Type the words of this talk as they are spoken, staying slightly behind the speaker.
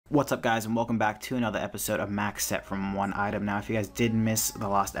What's up, guys, and welcome back to another episode of Max Set from One Item. Now, if you guys did miss the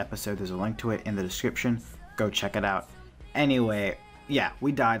last episode, there's a link to it in the description. Go check it out. Anyway, yeah,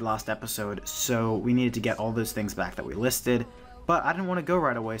 we died last episode, so we needed to get all those things back that we listed, but I didn't want to go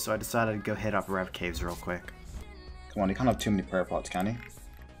right away, so I decided to go hit up REV caves real quick. Come on, you can't have too many prayer pots, can you?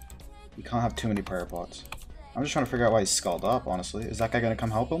 You can't have too many prayer pots. I'm just trying to figure out why he's skulled up, honestly. Is that guy gonna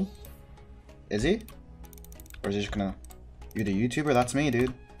come help him? Is he? Or is he just gonna... You the YouTuber? That's me,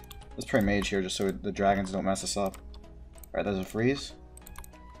 dude. Let's pray mage here just so the dragons don't mess us up. Alright, there's a freeze.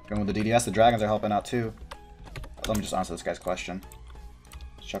 Going with the DDS, the dragons are helping out too. Let me just answer this guy's question.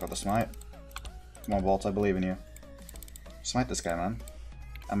 Let's check out the smite. Come on, Vault, I believe in you. Smite this guy, man.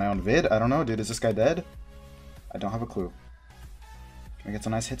 Am I on vid? I don't know, dude. Is this guy dead? I don't have a clue. Can we get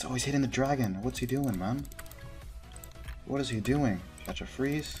some nice hits? Oh, he's hitting the dragon. What's he doing, man? What is he doing? Catch a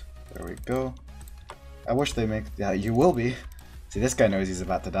freeze. There we go. I wish they make... Yeah, you will be. See, this guy knows he's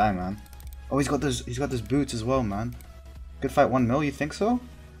about to die, man. Oh, he's got those boots as well, man. Good fight, 1 mil, you think so?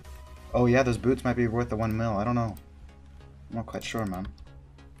 Oh yeah, those boots might be worth the 1 mil. I don't know. I'm not quite sure, man.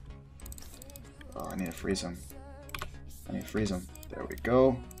 Oh, I need to freeze him. I need to freeze him. There we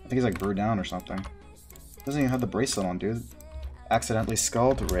go. I think he's like brewed down or something. Doesn't even have the bracelet on, dude. Accidentally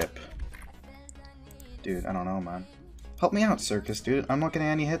skulled? Rip. Dude, I don't know, man. Help me out, Circus, dude. I'm not getting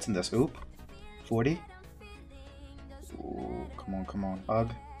any hits in this. Oop. 40. Ooh, come on.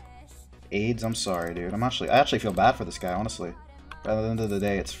 Ugh. AIDS, I'm sorry, dude. I actually feel bad for this guy, honestly. But at the end of the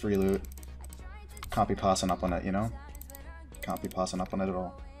day, it's free loot. Can't be passing up on it, you know? Can't be passing up on it at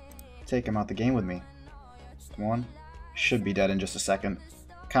all. Take him out the game with me. Come on. Should be dead in just a second.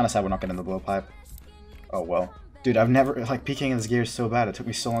 Kinda sad we're not getting the blowpipe. Oh well. Dude, I've never, like, PKing in this gear is so bad. It took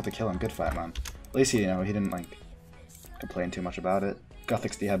me so long to kill him. Good fight, man. At least he, you know, he didn't, like, complain too much about it.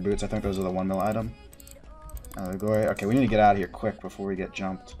 Gothic D had boots. I think those are the 1 mil item. Glory. Okay, we need to get out of here quick before we get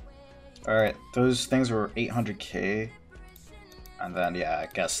jumped. Alright, those things were 800k. And then, yeah,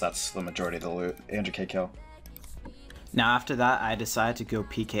 I guess that's the majority of the loot. 800k kill. Now, after that, I decided to go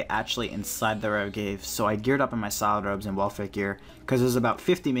PK actually inside the REV cave, so I geared up in my solid robes and welfare gear, because there's about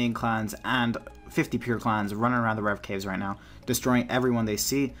 50 main clans and 50 pure clans running around the REV caves right now, destroying everyone they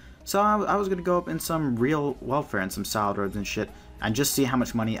see. So I was going to go up in some real welfare and some solid robes and shit, and just see how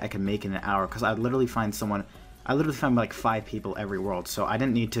much money I could make in an hour, because I'd literally find like 5 people every world, so I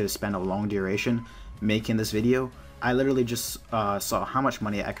didn't need to spend a long duration making this video. I literally just saw how much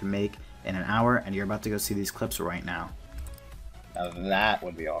money I could make in an hour, and you're about to go see these clips right now. Now that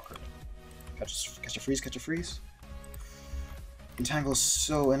would be awkward. Catch a freeze. Entangle is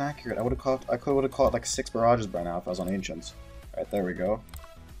so inaccurate. I could have caught like 6 barrages by now if I was on Ancients. Alright, there we go.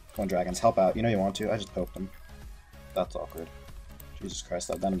 Come on, dragons, help out. You know you want to. I just poked him. That's awkward. Jesus Christ,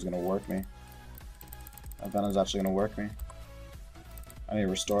 that venom's gonna work me. That venom's actually gonna work me. I need to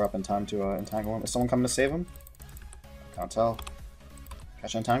restore up in time to entangle him. Is someone coming to save him? I can't tell.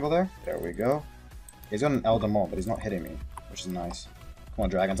 Catch an entangle there? There we go. He's got an Elder Maul, but he's not hitting me, which is nice. Come on,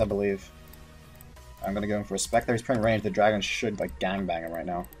 dragons, I believe. I'm gonna go in for a Spectre. He's playing range. The dragon should like gangbang him right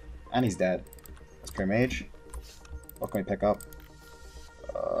now. And he's dead. Let's play mage. What can we pick up?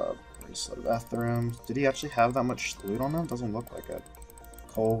 Bracelet of Ethereum. Did he actually have that much loot on him? Doesn't look like it.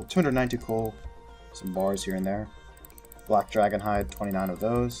 Coal. 292 coal. Some bars here and there. Black Dragon Hide. 29 of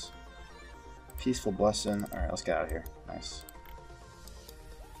those. Peaceful Blessing. Alright, let's get out of here. Nice.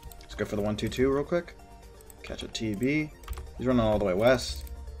 Let's go for the 1-2-2 real quick. Catch a TB. He's running all the way west.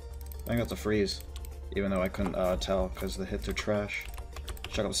 I think that's a freeze. Even though I couldn't tell because the hits are trash.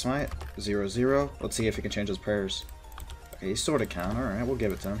 Check out the smite. 0-0. Let's see if he can change his prayers. Okay, he sort of can. Alright, we'll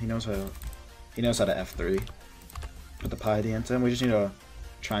give it to him. He knows how to F3. Put the piety into him. We just need to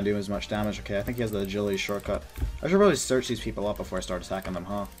try and do as much damage. Okay, I think he has the agility shortcut. I should probably search these people up before I start attacking them,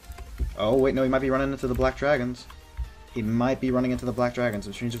 huh? Oh, wait, no, he might be running into the black dragons. He might be running into the black dragons,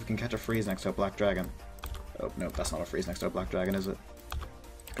 which means if we can catch a freeze next to a black dragon. Oh, no, that's not a freeze next to a black dragon, is it?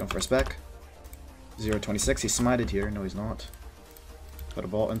 Going for a spec. 0-26, he's smited here. No, he's not. Put a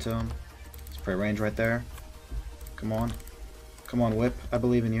bolt into him. Let's pray range right there. Come on. Come on, Whip. I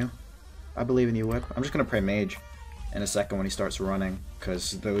believe in you. I believe in you, Whip. I'm just going to pray mage in a second when he starts running,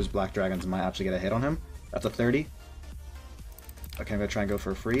 because those black dragons might actually get a hit on him. That's a 30. Okay, I'm going to try and go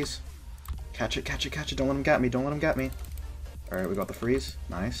for a freeze. Catch it. Don't let him get me. Alright, we got the freeze.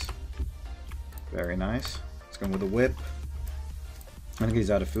 Nice. Very nice. Let's go with the whip. I think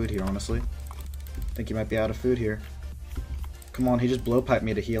he's out of food here, honestly. I think he might be out of food here. Come on, he just blowpiped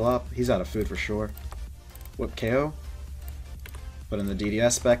me to heal up. He's out of food for sure. Whip KO. Put in the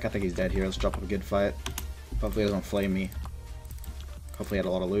DDS spec. I think he's dead here. Let's drop up a good fight. Hopefully he doesn't flame me. Hopefully he had a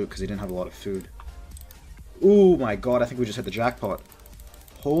lot of loot because he didn't have a lot of food. Oh my god, I think we just hit the jackpot.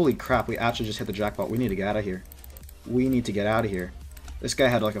 Holy crap, we actually just hit the jackpot. We need to get out of here. We need to get out of here. This guy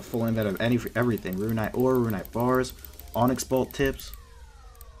had like a full invent of everything. Runite ore, Runite bars, Onyx bolt tips.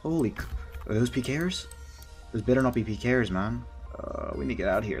 Holy crap. Are those PKers? Those better not be PKers, man. We need to get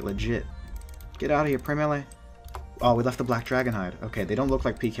out of here, legit. Get out of here, Primele. Oh, we left the Black Dragonhide. Okay, they don't look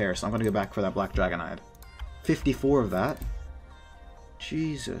like PKers, so I'm gonna go back for that Black Dragonhide. 54 of that.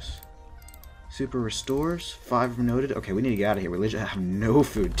 Jesus. Super restores. 5 noted. Okay, we need to get out of here. We legit have no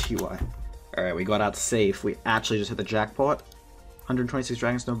food, TY. Alright, we got out safe. We actually just hit the jackpot. 126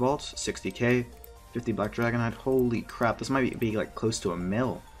 Dragonstone bolts, 60k, 50 Black Dragonhide. Holy crap, this might be like close to a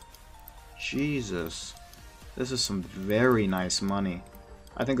mil. Jesus. This is some very nice money.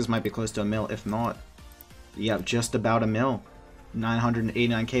 I think this might be close to a mil, if not. Yeah, just about a mil.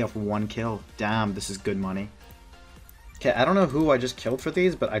 989k off 1 kill. Damn, this is good money. Okay, I don't know who I just killed for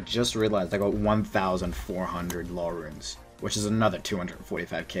these, but I just realized I got 1,400 law runes, which is another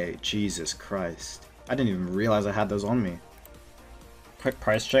 245k. Jesus Christ. I didn't even realize I had those on me. Quick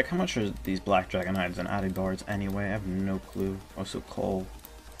price check. How much are these Black Dragonhides and added guards anyway? I have no clue. Also coal.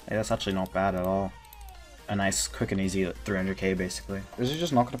 Hey, that's actually not bad at all. A nice, quick and easy 300k basically. Is he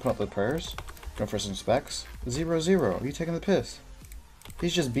just not going to put up the prayers? Go for some specs? 0-0. Are you taking the piss?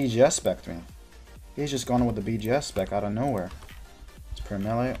 He's just BGS spec'd me. He's just gone with the BGS spec out of nowhere. Let's pray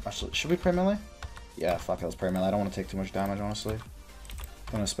melee. Actually, should we pray melee? Yeah, fuck it, let's pray melee. I don't want to take too much damage, honestly.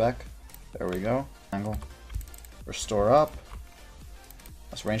 Gonna spec. There we go. Angle. Restore up.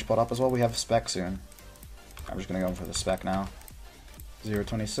 Let's range pot up as well. We have spec soon. I'm just gonna go in for the spec now.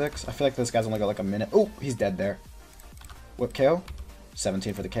 0.26. I feel like this guy's only got like a minute. Oh, he's dead there. Whip KO.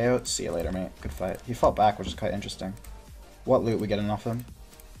 17 for the KO. See you later, mate. Good fight. He fought back, which is quite interesting. What loot we getting off him?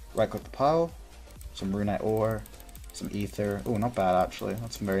 Right click the pile. Some Runite ore. Some ether. Oh, not bad actually.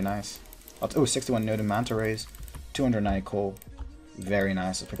 That's very nice. Oh, 61 noted manta rays. 290 coal. Very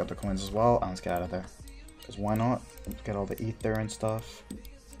nice. Let's pick up the coins as well. And let's get out of there. Because why not? Let's get all the ether and stuff.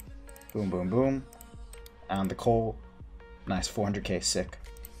 Boom, boom, boom. And the coal. Nice, 400k, sick.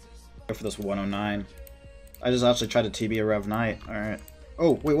 Go for this 109. I just actually tried to TB a Rev Knight. Alright.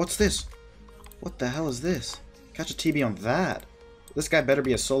 Oh, wait, what's this? What the hell is this? Catch a TB on that. This guy better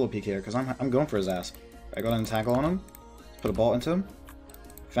be a solo PKer, because I'm going for his ass. I got an entangle on him. Put a bolt into him.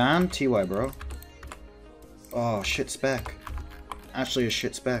 Fan, TY, bro. Oh, shit spec. Actually a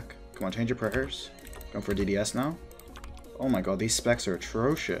shit spec. Come on, change your prayers. Going for DDS now. Oh my god, these specs are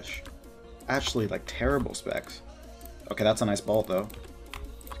atrocious. Actually, like, terrible specs. Okay, that's a nice bolt, though.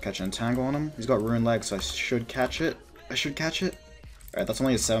 Catch an entangle on him. He's got ruined legs, so I should catch it. I should catch it. Alright, that's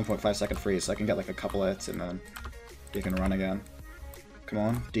only a 7.5 second freeze, so I can get like a couple hits and then you can run again. Come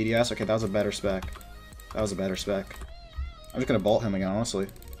on, DDS. Okay, that was a better spec. That was a better spec. I'm just gonna bolt him again, honestly.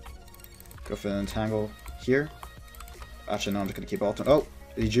 Go for the entangle here. Actually, no, I'm just gonna keep bolting. Oh,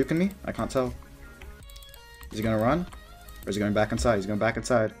 is he juking me? I can't tell. Is he gonna run? Or is he going back inside? He's going back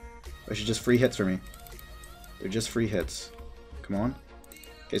inside. Those are just free hits for me. They're just free hits. Come on.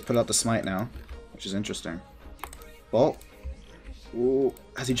 Okay, he's put out the smite now, which is interesting. Bolt. Ooh,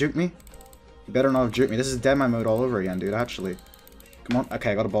 has he juked me? He better not have juked me. This is Deadman mode all over again, dude, actually. Come on.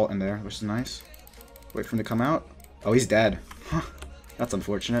 Okay, I got a bolt in there, which is nice. Wait for him to come out. Oh, he's dead. That's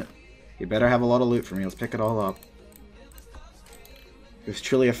unfortunate. You better have a lot of loot for me. Let's pick it all up. If you're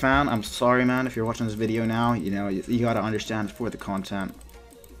truly a fan, I'm sorry, man. If you're watching this video now, you know, you gotta understand for the content.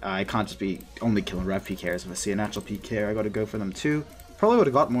 I can't just be only killing Rev PKers. If I see a natural PK, I gotta go for them too. Probably would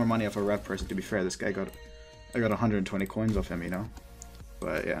have got more money off a Rev person, to be fair. This guy got... I got 120 coins off him, you know?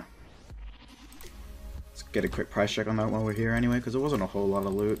 But, yeah. Let's get a quick price check on that while we're here anyway, because there wasn't a whole lot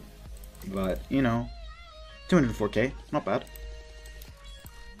of loot. But, you know... 204k. Not bad.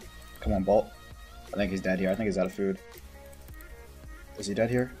 Come on, Bolt. I think he's dead here. I think he's out of food. Is he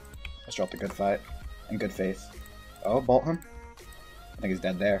dead here? Let's drop the good fight. In good faith. Oh, Bolt him? I think he's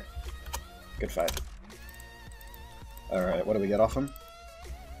dead there. Good fight. Alright, what do we get off him?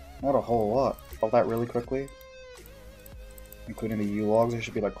 Not a whole lot. All that really quickly. Including the U-logs, there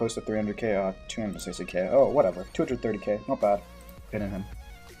should be like close to 300k, 260k. Oh, whatever. 230k. Not bad. Hitting him.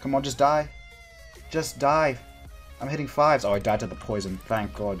 Come on, just die. Just die. I'm hitting 5s. Oh, I died to the poison.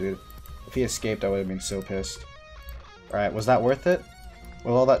 Thank God, dude. If he escaped, I would have been so pissed. Alright, was that worth it?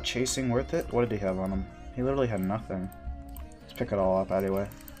 Was all that chasing worth it? What did he have on him? He literally had nothing. Let's pick it all up anyway.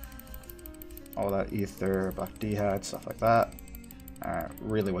 All that ether, Black D-hat, stuff like that.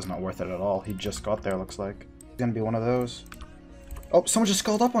 Really was not worth it at all. He just got there, looks like. He's gonna be one of those. Oh, someone just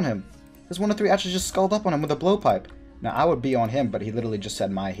skulled up on him! This 103 actually just skulled up on him with a blowpipe. Now, I would be on him, but he literally just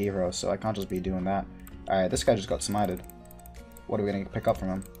said my hero, so I can't just be doing that. Alright, this guy just got smited. What are we gonna pick up from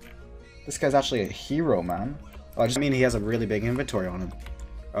him? This guy's actually a hero, man. Oh, I just mean he has a really big inventory on him.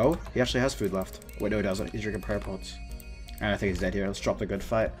 Oh, he actually has food left. Wait, no he doesn't. He's drinking prayer pots. And I think he's dead here. Let's drop the good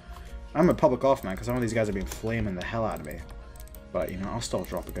fight. I'm gonna public off, man, because some of these guys are being flaming the hell out of me. But, you know, I'll still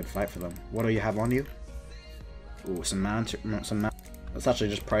drop a good fight for them. What do you have on you? Ooh, some manta. Let's actually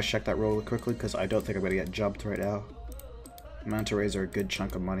just price check that roll quickly, because I don't think I'm gonna get jumped right now. Manta rays are a good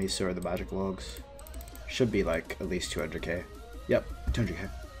chunk of money, so are the magic logs. Should be like at least 200k. Yep, 200k.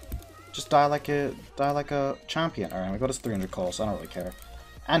 Just die like a champion. Alright, we got his 300 coal, so I don't really care.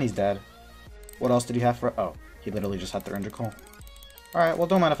 And he's dead. What else did he have for? Oh, he literally just had 300 coal. Alright, well,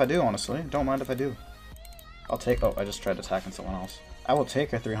 don't mind if I do, honestly. Don't mind if I do. I'll take. Oh, I just tried attacking someone else. I will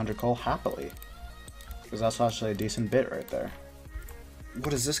take a 300 coal happily. Because that's actually a decent bit right there.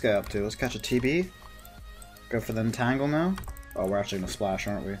 What is this guy up to? Let's catch a TB. Go for the entangle now. Oh, we're actually gonna splash,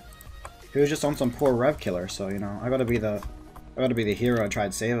 aren't we? He was just on some poor rev killer, so you know, I gotta be the hero and try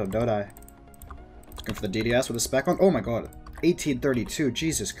and save him, don't I? Let's go for the DDS with a spec on. Oh my god, 1832.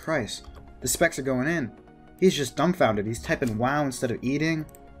 Jesus Christ, the specs are going in. He's just dumbfounded. He's typing WoW instead of eating.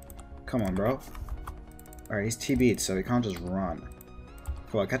 Come on, bro. All right, he's TB'd, so he can't just run.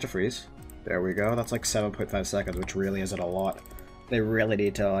 Cool, catch a freeze. There we go. That's like 7.5 seconds, which really isn't a lot. They really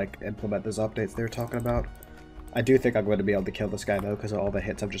need to like implement those updates they're talking about. I do think I'm going to be able to kill this guy though, because of all the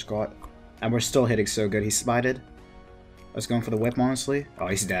hits I've just got. And we're still hitting so good. He's smited. I was going for the whip, honestly. Oh,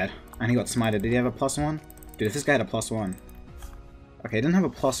 he's dead. And he got smited. Did he have a +1? Dude, if this guy had a +1. Okay, he didn't have a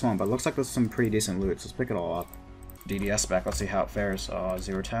 +1, but it looks like there's some pretty decent loot. So let's pick it all up. DDS back. Let's see how it fares.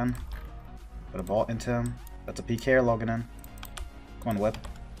 0-10. Put a vault into him. That's a PKer logging in. Come on, whip.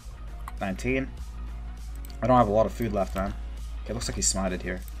 19. I don't have a lot of food left, man. Okay, looks like he's smited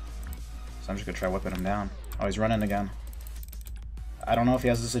here. So I'm just going to try whipping him down. Oh, he's running again. I don't know if he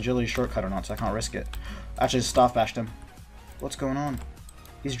has this agility shortcut or not, so I can't risk it. Actually, staff bashed him. What's going on?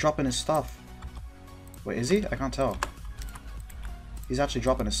 He's dropping his stuff. Wait, is he? I can't tell. He's actually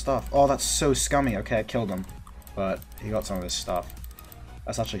dropping his stuff. Oh, that's so scummy. Okay, I killed him. But he got some of his stuff.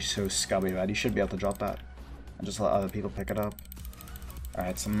 That's actually so scummy, man. You should be able to drop that. And just let other people pick it up.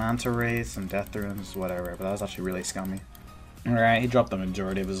 Alright, some manta rays, some death runes, whatever. But that was actually really scummy. Alright, he dropped the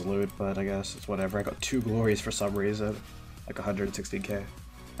majority of his loot, but I guess it's whatever. I got 2 glories for some reason. Like 160k.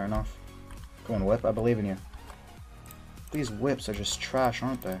 Fair enough. Go on, whip. I believe in you. These whips are just trash,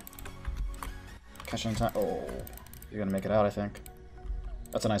 aren't they? Catching time. Oh, you're gonna make it out, I think.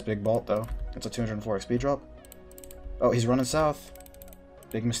 That's a nice big bolt, though. It's a 204 XP drop. Oh, he's running south.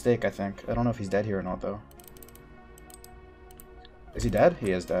 Big mistake, I think. I don't know if he's dead here or not, though. Is he dead?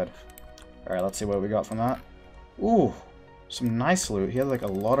 He is dead. Alright, let's see what we got from that. Ooh, some nice loot. He had like a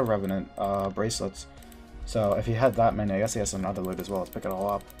lot of Revenant bracelets. So if he had that many, I guess he has some other loot as well. Let's pick it all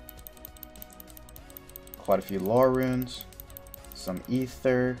up. Quite a few lore runes. Some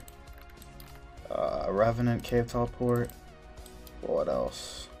ether. Revenant cave teleport. What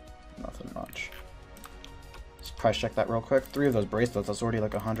else? Nothing much. Let's price check that real quick. 3 of those bracelets, that's already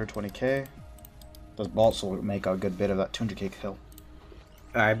like 120k. Those bolts will make a good bit of that 200k kill.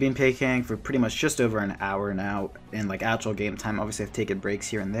 I've been PKing for pretty much just over an hour now in like actual game time. Obviously I've taken breaks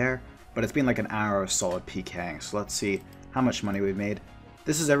here and there, but it's been like an hour of solid PKing. So let's see how much money we've made.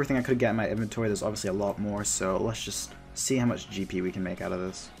 This is everything I could get in my inventory. There's obviously a lot more, so let's just see how much GP we can make out of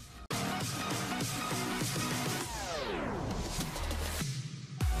this.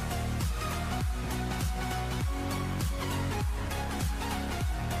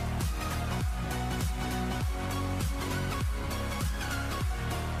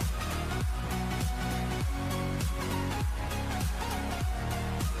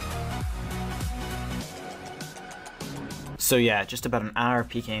 So yeah, just about an hour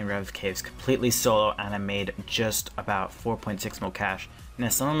PKing Rev Caves completely solo, and I made just about 4.6 mil cash. Now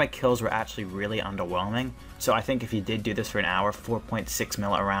some of my kills were actually really underwhelming, so I think if you did do this for an hour, 4.6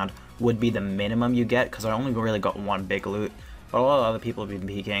 mil around would be the minimum you get, because I only really got one big loot. But a lot of other people who've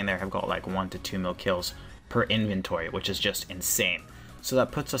been PKing there have got like 1 to 2 mil kills per inventory, which is just insane. So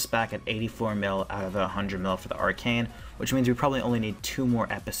that puts us back at 84 mil out of 100 mil for the arcane, which means we probably only need 2 more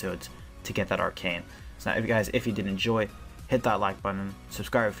episodes to get that arcane. So now, if you did enjoy, hit that like button,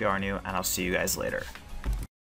 subscribe if you are new, and I'll see you guys later.